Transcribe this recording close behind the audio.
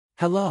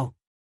Hello.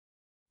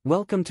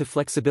 Welcome to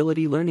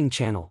Flexibility Learning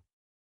Channel.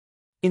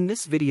 In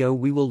this video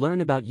we will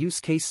learn about use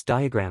case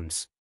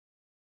diagrams.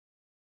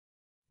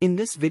 In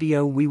this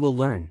video we will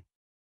learn: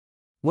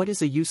 what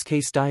is a use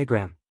case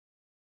diagram?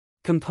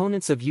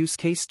 Components of use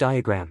case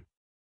diagram.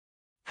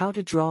 How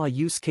to draw a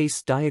use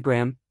case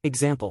diagram,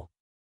 example.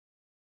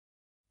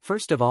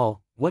 First of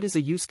all, what is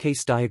a use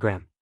case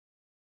diagram?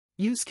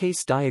 Use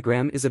case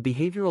diagram is a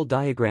behavioral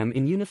diagram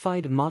in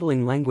Unified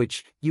Modeling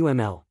Language,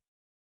 UML.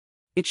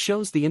 It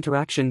shows the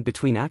interaction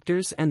between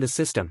actors and the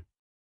system.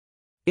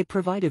 It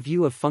provides a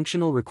view of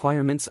functional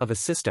requirements of a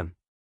system.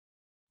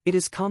 It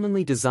is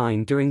commonly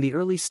designed during the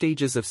early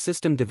stages of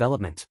system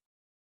development.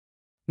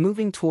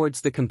 Moving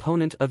towards the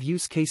component of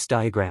use case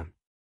diagram.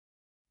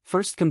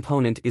 First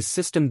component is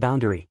system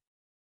boundary.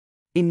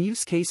 In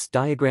use case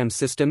diagram,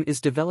 system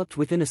is developed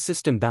within a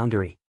system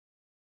boundary.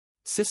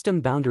 System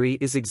boundary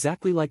is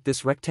exactly like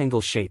this rectangle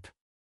shape.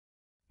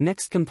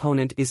 Next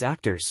component is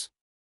actors.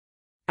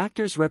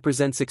 Actors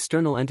represents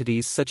external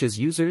entities such as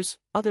users,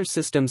 other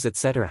systems,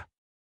 etc.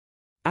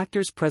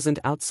 Actors present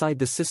outside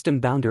the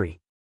system boundary.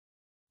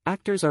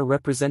 Actors are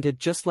represented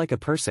just like a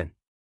person.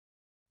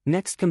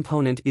 Next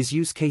component is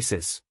use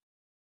cases.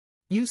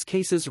 Use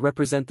cases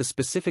represent the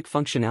specific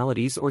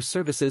functionalities or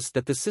services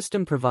that the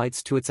system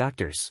provides to its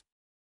actors.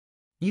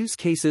 Use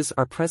cases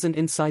are present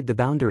inside the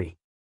boundary.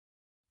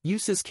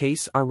 Uses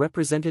case are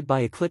represented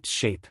by ellipse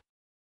shape.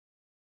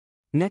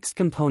 Next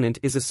component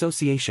is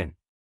association.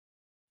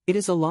 It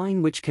is a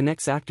line which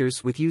connects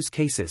actors with use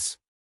cases.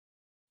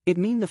 It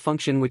means the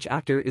function which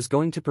actor is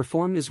going to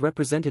perform is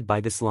represented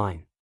by this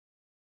line.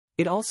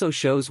 It also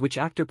shows which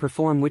actor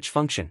perform which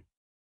function.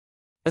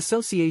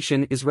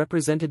 Association is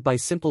represented by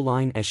simple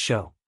line as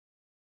show.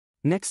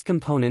 Next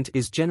component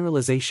is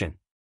generalization.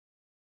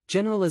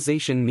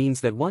 Generalization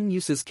means that one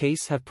uses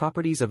case have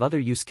properties of other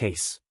use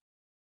case.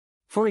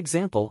 For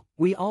example,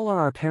 we all are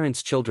our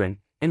parents' children,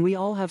 and we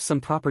all have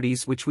some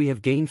properties which we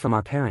have gained from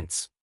our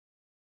parents.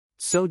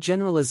 So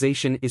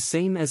generalization is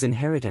same as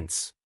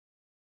inheritance.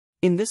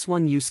 In this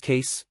one use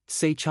case,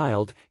 say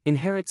child,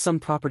 inherits some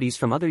properties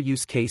from other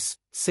use case,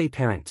 say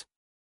parent.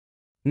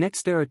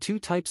 Next, there are two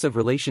types of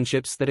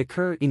relationships that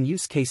occur in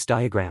use case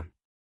diagram.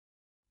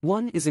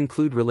 One is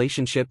include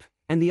relationship,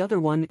 and the other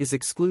one is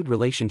exclude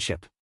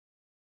relationship.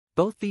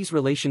 Both these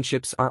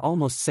relationships are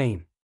almost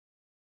same.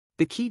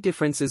 The key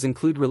difference is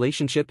include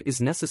relationship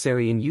is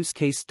necessary in use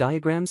case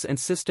diagrams and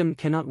system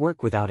cannot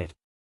work without it.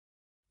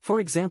 For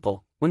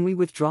example, when we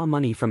withdraw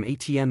money from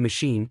ATM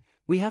machine,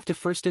 we have to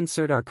first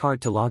insert our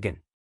card to login.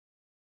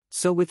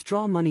 So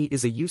withdraw money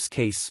is a use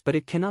case, but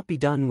it cannot be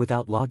done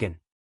without login.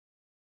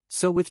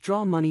 So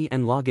withdraw money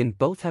and login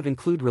both have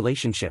include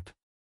relationship.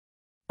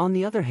 On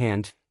the other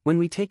hand, when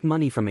we take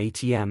money from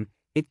ATM,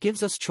 it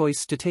gives us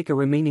choice to take a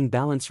remaining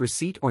balance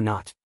receipt or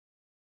not.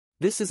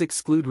 This is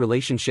exclude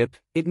relationship,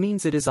 it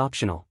means it is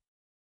optional.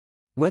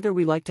 Whether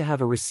we like to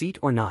have a receipt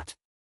or not.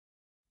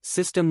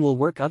 System will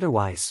work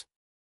otherwise.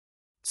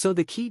 So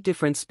the key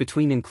difference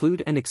between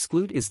include and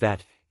exclude is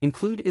that,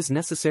 include is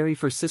necessary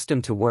for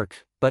system to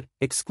work, but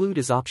exclude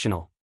is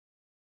optional.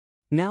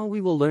 Now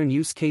we will learn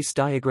use case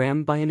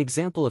diagram by an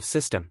example of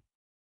system.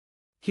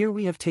 Here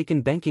we have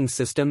taken banking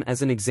system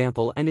as an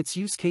example and its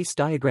use case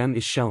diagram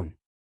is shown.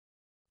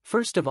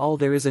 First of all,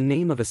 there is a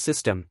name of a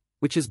system,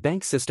 which is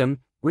bank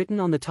system, written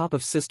on the top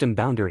of system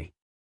boundary.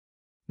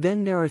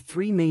 Then there are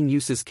three main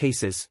uses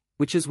cases,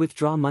 which is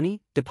withdraw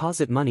money,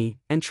 deposit money,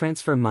 and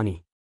transfer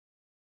money.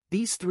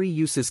 These three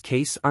uses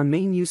case are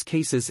main use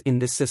cases in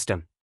this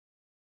system.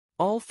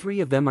 All three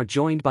of them are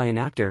joined by an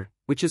actor,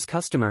 which is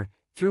customer,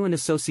 through an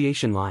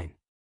association line.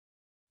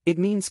 It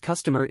means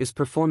customer is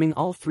performing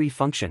all three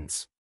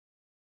functions.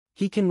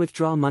 He can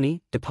withdraw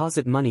money,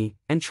 deposit money,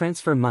 and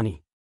transfer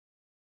money.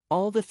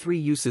 All the three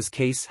uses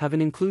case have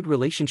an include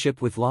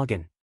relationship with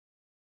login.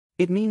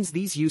 It means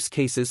these use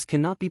cases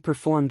cannot be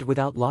performed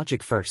without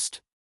logic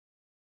first.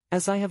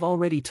 As I have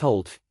already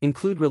told,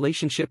 include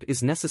relationship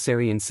is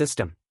necessary in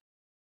system.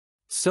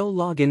 So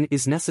login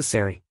is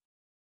necessary.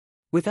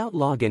 Without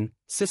login,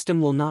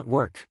 system will not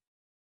work.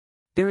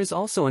 There is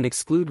also an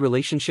exclude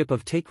relationship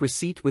of take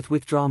receipt with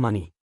withdraw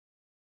money.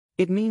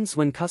 It means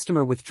when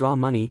customer withdraw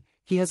money,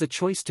 he has a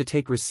choice to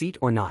take receipt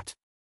or not.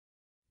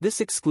 This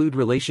exclude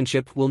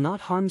relationship will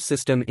not harm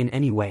system in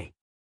any way.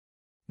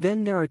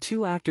 Then there are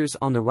two actors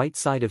on the right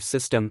side of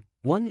system,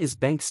 one is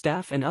bank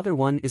staff and other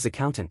one is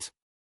accountant.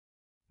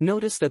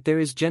 Notice that there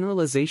is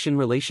generalization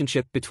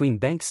relationship between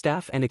bank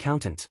staff and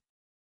accountant.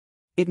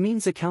 It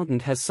means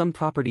accountant has some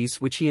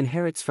properties which he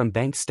inherits from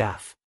bank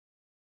staff.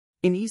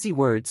 In easy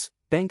words,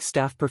 bank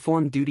staff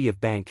perform duty of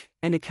bank,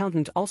 and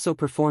accountant also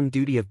perform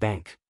duty of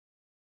bank.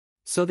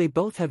 So they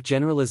both have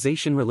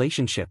generalization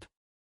relationship.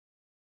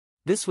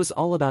 This was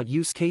all about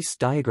use case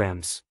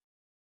diagrams.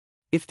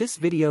 If this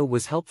video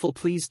was helpful,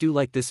 please do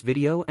like this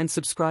video and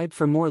subscribe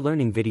for more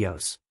learning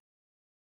videos.